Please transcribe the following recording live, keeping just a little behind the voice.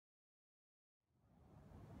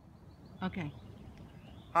Okay.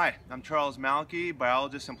 Hi, I'm Charles Malky,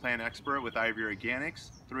 biologist and plant expert with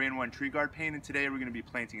AVOCADO 3-in-1 tree guard paint, and today we're going to be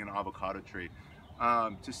planting an avocado tree.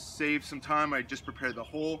 To save some time, I just prepared the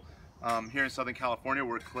hole here in Southern California,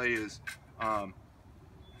 where clay is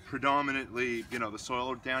predominantly, the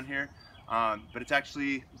soil down here. But it's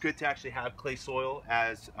actually good to actually have clay soil,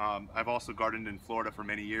 as I've also gardened in Florida for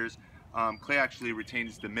many years. Clay actually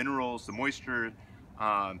retains the minerals, the moisture.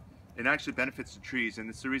 It actually benefits the trees, and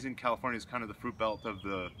it's the reason California is kind of the fruit belt of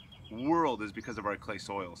the world, is because of our clay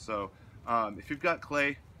soil. So if you've got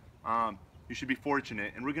clay, you should be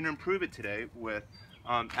fortunate, and we're going to improve it today with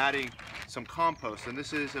adding some compost. And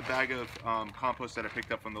this is a bag of compost that I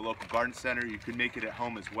picked up from the local garden center. You can make it at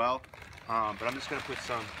home as well, but I'm just going to put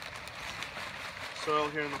some soil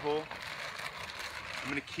here in the hole. I'm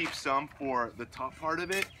going to keep some for the top part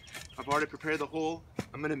of it. I've already prepared the hole.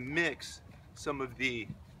 I'm going to mix some of the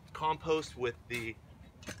compost with the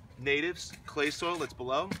natives clay soil that's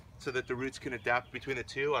below, so that the roots can adapt between the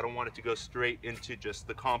two. I don't want it to go straight into just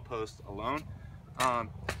the compost alone.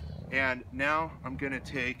 And now I'm going to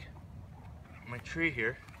take my tree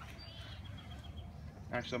here.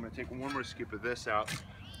 Actually, I'm going to take one more scoop of this out.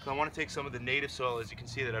 So I want to take some of the native soil, as you can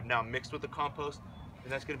see, that I've now mixed with the compost,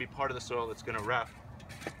 and that's going to be part of the soil that's going to wrap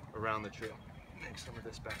around the tree. Mix some of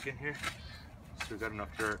this back in here, so we've got enough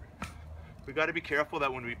dirt. We've got to be careful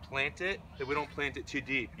that when we plant it, that we don't plant it too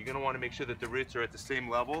deep. You're going to want to make sure that the roots are at the same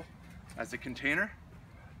level as the container.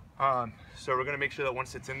 So we're going to make sure that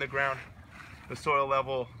once it's in the ground, the soil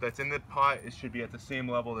level that's in the pot, it should be at the same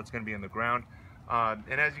level that's going to be in the ground.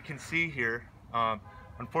 And as you can see here,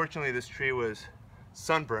 unfortunately this tree was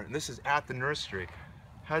sunburnt, and this is at the nursery.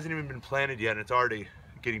 Hasn't even been planted yet, and it's already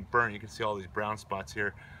getting burnt. You can see all these brown spots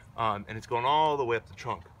here, and it's going all the way up the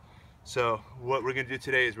trunk. So what we're going to do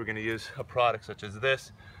today is we're going to use a product such as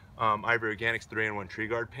this, AVOCADO 3-in-1 tree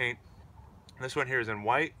guard paint. This one here is in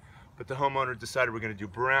white, but the homeowner decided we're going to do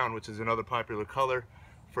brown, which is another popular color,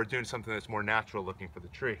 for doing something that's more natural looking for the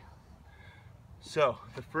tree. So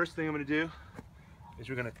the first thing I'm going to do is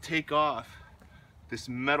we're going to take off this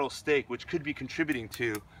metal stake, which could be contributing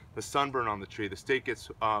to the sunburn on the tree. The stake gets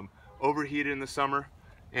overheated in the summer,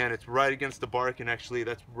 and it's right against the bark, and actually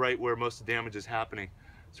that's right where most of the damage is happening.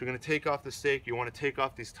 So we're going to take off the stake. You want to take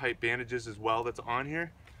off these tight bandages as well that's on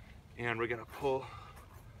here, and we're going to pull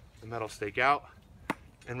the metal stake out,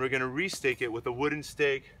 and we're going to restake it with a wooden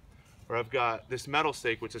stake, or I've got this metal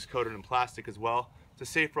stake which is coated in plastic as well. It's a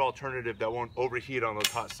safer alternative that won't overheat on those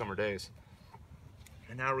hot summer days.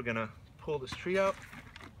 And now we're going to pull this tree out.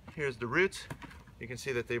 Here's the roots. You can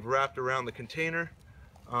see that they've wrapped around the container.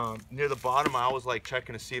 Near the bottom, I always like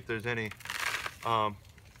checking to see if there's any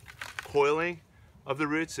coiling of the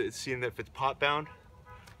roots. It's seeing if it's pot bound,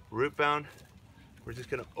 root bound. We're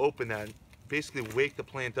just going to open that and basically wake the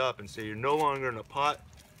plant up and say you're no longer in a pot,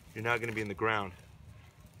 you're now going to be in the ground.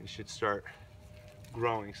 It should start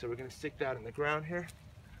growing. So we're going to stick that in the ground here.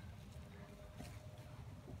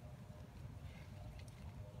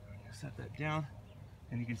 Set that down,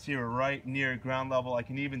 and you can see we're right near ground level. I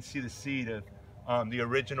can even see the seed of the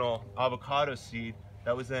original avocado seed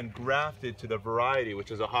that was then grafted to the variety, which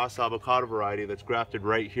is a Haas avocado variety that's grafted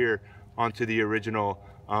right here onto the original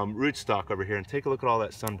rootstock over here. And take a look at all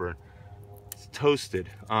that sunburn. It's toasted.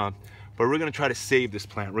 But we're going to try to save this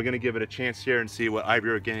plant. We're going to give it a chance here and see what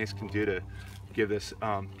AVOCADO can do to give this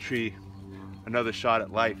tree another shot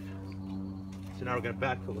at life. So now we're going to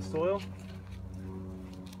backfill the soil.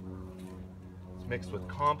 It's mixed with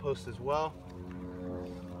compost as well.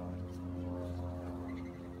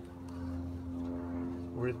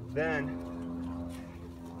 We're then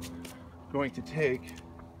going to take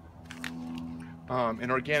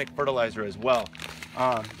an organic fertilizer as well.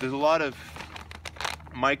 There's a lot of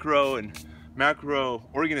micro and macro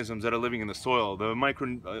organisms that are living in the soil. The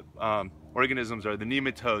micro organisms are the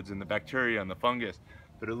nematodes and the bacteria and the fungus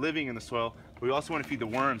that are living in the soil. But we also want to feed the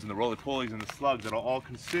worms and the roly-polies and the slugs that will all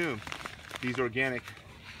consume these organic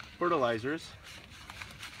fertilizers.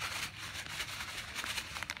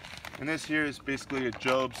 And this here is basically a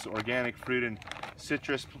Job's organic fruit and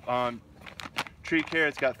citrus tree care.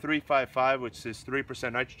 It's got 3-5-5, which is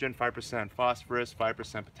 3% nitrogen, 5% phosphorus,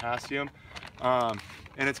 5% potassium.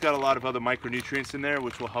 And it's got a lot of other micronutrients in there,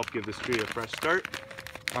 which will help give this tree a fresh start.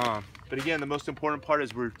 But again, the most important part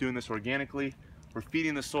is we're doing this organically. We're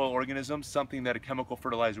feeding the soil organisms, something that a chemical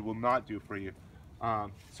fertilizer will not do for you.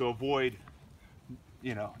 So avoid,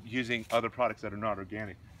 using other products that are not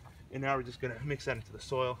organic. And now we're just going to mix that into the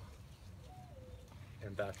soil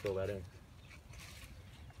and backfill that in.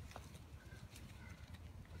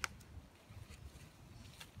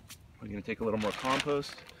 We're going to take a little more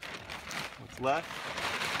compost, what's left.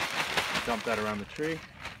 dump that around the tree.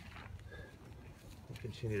 And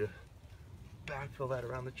continue to backfill that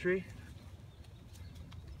around the tree.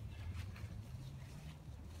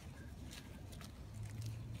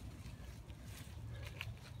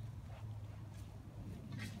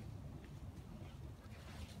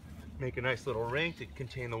 Make a nice little ring to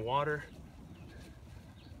contain the water,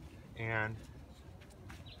 and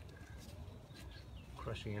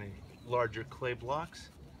crushing any larger clay blocks,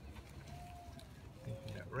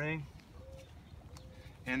 making that ring.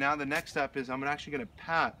 And now the next step is I'm actually going to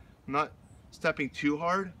pat. I'm not stepping too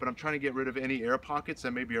hard, but I'm trying to get rid of any air pockets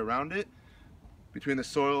that may be around it, between the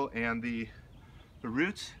soil and the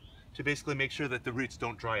roots, to basically make sure that the roots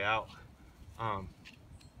don't dry out.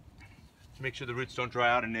 Make sure the roots don't dry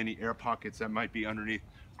out in any air pockets that might be underneath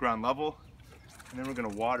ground level. And then we're going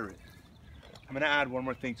to water it. I'm going to add one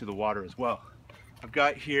more thing to the water as well. I've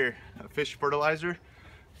got here a fish fertilizer.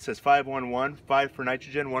 It says 5-1-1, 5 for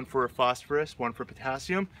nitrogen, 1 for phosphorus, 1 for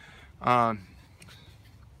potassium. And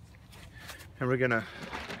we're going to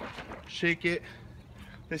shake it.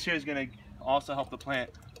 This here is going to also help the plant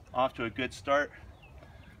off to a good start.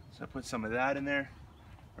 So I put some of that in there.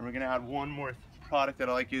 And we're going to add one more product that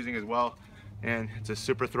I like using as well. And it's a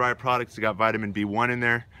Super Thrive product. It's got vitamin B1 in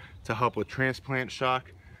there to help with transplant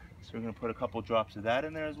shock. So we're going to put a couple drops of that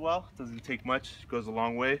in there as well. It doesn't take much, it goes a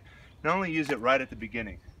long way. And only use it right at the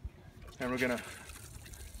beginning. And we're going to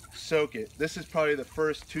soak it. This is probably the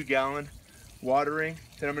first 2-gallon watering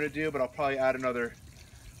that I'm going to do, but I'll probably add another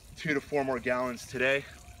 2 to 4 more gallons today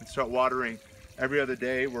and start watering every other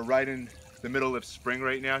day. We're right in the middle of spring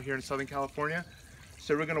right now here in Southern California.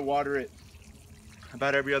 So we're going to water it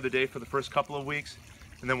about every other day for the first couple of weeks,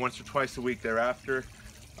 and then once or twice a week thereafter.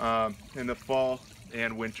 In the fall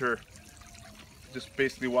and winter, just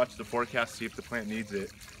basically watch the forecast, see if the plant needs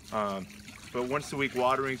it. But once a week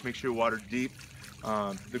waterings, make sure you water deep.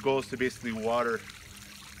 The goal is to basically water,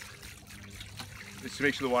 is to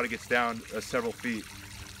make sure the water gets down several feet.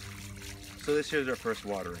 So this here is our first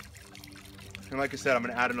watering. And like I said, I'm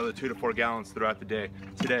going to add another 2 to 4 gallons throughout the day,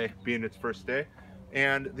 today being its first day.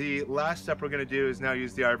 And the last step we're going to do is now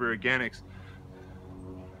use the Ivory Organics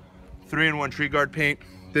 3-in-1 tree guard paint.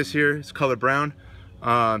 This here is color brown,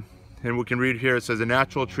 and we can read here, it says a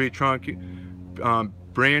natural tree trunk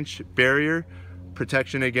branch barrier,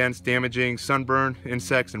 protection against damaging sunburn,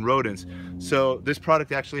 insects, and rodents. So this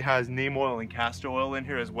product actually has neem oil and castor oil in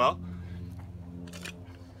here as well.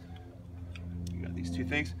 You got these two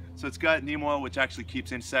things. So it's got neem oil, which actually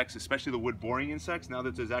keeps insects, especially the wood boring insects. Now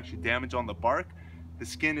that there's actually damage on the bark, the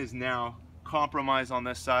skin is now compromised on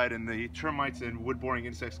this side, and the termites and wood boring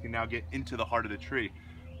insects can now get into the heart of the tree.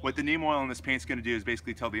 What the neem oil in this paint is going to do is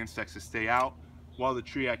basically tell the insects to stay out while the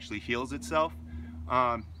tree actually heals itself.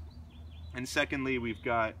 And secondly, we've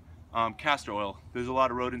got castor oil. There's a lot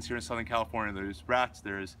of rodents here in Southern California. There's rats,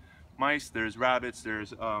 there's mice, there's rabbits,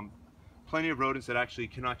 there's plenty of rodents that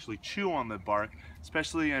can actually chew on the bark,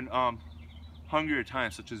 especially in hungrier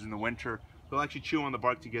times, such as in the winter. They'll actually chew on the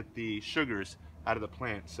bark to get the sugars out of the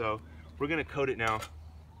plant. So we're going to coat it now.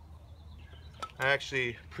 I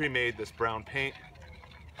actually pre-made this brown paint,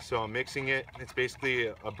 so I'm mixing it. It's basically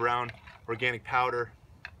a brown organic powder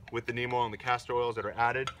with the neem oil and the castor oils that are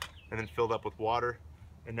added and then filled up with water.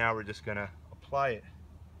 And now we're just going to apply it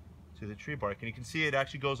to the tree bark. And you can see it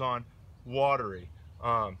actually goes on watery.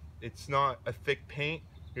 It's not a thick paint.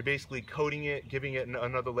 You're basically coating it, giving it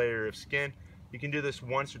another layer of skin. You can do this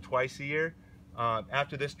once or twice a year.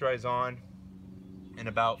 After this dries on, in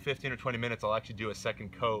about 15 or 20 minutes, I'll actually do a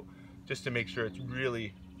second coat just to make sure it's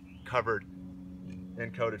really covered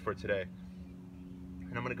and coated for today.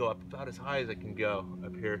 And I'm going to go up about as high as I can go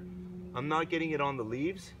up here. I'm not getting it on the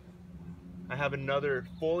leaves. I have another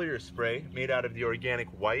foliar spray made out of the organic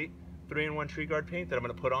white 3-in-1 tree guard paint that I'm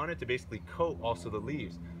going to put on it to basically coat also the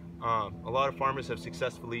leaves. A lot of farmers have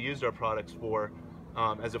successfully used our products for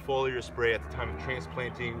as a foliar spray at the time of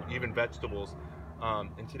transplanting even vegetables.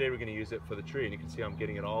 And today we're going to use it for the tree, and you can see I'm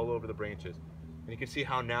getting it all over the branches. And you can see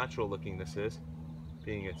how natural looking this is,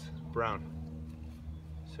 being it's brown.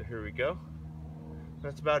 So here we go.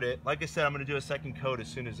 That's about it. Like I said, I'm going to do a second coat as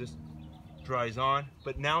soon as this dries on,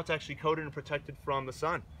 but now it's actually coated and protected from the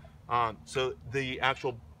sun. So the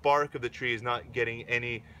actual bark of the tree is not getting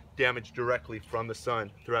any damage directly from the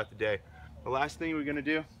sun throughout the day. The last thing we're going to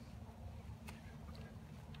do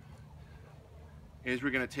is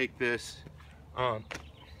we're going to take this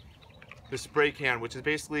the spray can, which is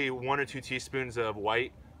basically 1 or 2 teaspoons of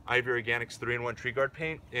white Ivory Organics 3-in-1 tree guard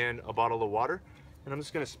paint in a bottle of water, and I'm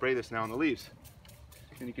just going to spray this now on the leaves.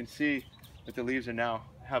 And you can see that the leaves are now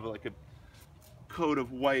have like a coat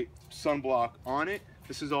of white sunblock on it,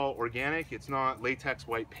 This is all organic. It's not latex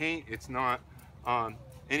white paint. It's not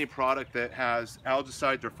any product that has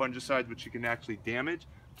algicides or fungicides which you can actually damage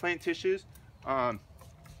plant tissues.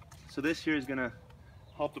 So this here is going to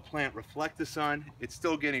help the plant reflect the sun. It's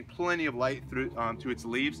still getting plenty of light through to its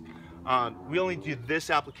leaves. We only do this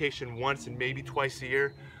application once and maybe twice a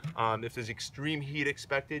year. If there's extreme heat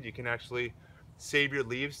expected, you can actually save your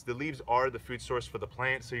leaves. The leaves are the food source for the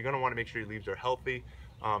plant, so you're going to want to make sure your leaves are healthy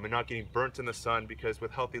and not getting burnt in the sun, because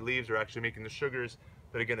with healthy leaves, they're actually making the sugars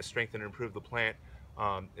that are going to strengthen and improve the plant,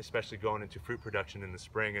 especially going into fruit production in the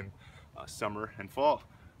spring and summer and fall.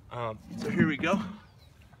 So here we go.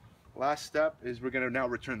 Last step is we're going to now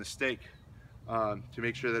return the stake to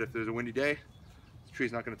make sure that if there's a windy day, the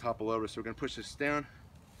tree's not going to topple over. So we're going to push this down.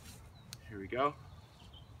 Here we go.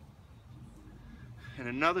 And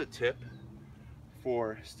another tip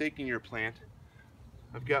for staking your plant,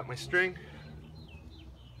 I've got my string.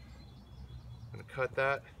 I'm going to cut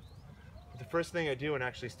that. The first thing I do when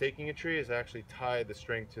actually staking a tree is I actually tie the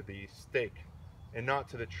string to the stake and not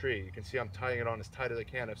to the tree. You can see I'm tying it on as tight as I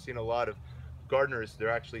can. I've seen a lot of gardeners, they're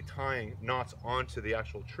actually tying knots onto the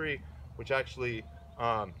actual tree, which actually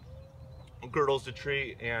girdles the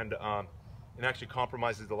tree and actually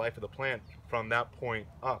compromises the life of the plant from that point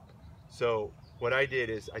up. So what I did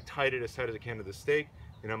is I tied it as tight as I can to the stake,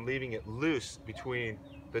 and I'm leaving it loose between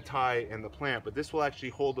the tie and the plant. But this will actually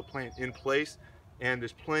hold the plant in place, and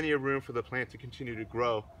there's plenty of room for the plant to continue to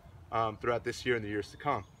grow throughout this year and the years to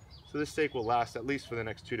come. So this stake will last at least for the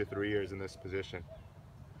next 2 to 3 years in this position.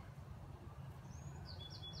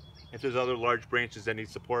 If there's other large branches that need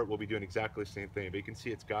support, we'll be doing exactly the same thing. But you can see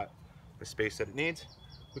it's got the space that it needs.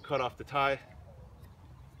 We cut off the tie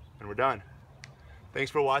and we're done. Thanks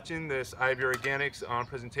for watching this Ivy Organics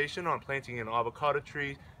presentation on planting an avocado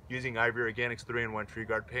tree using Ivy Organics 3-in-1 tree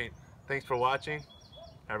guard paint. Thanks for watching.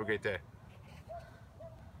 Have a great day.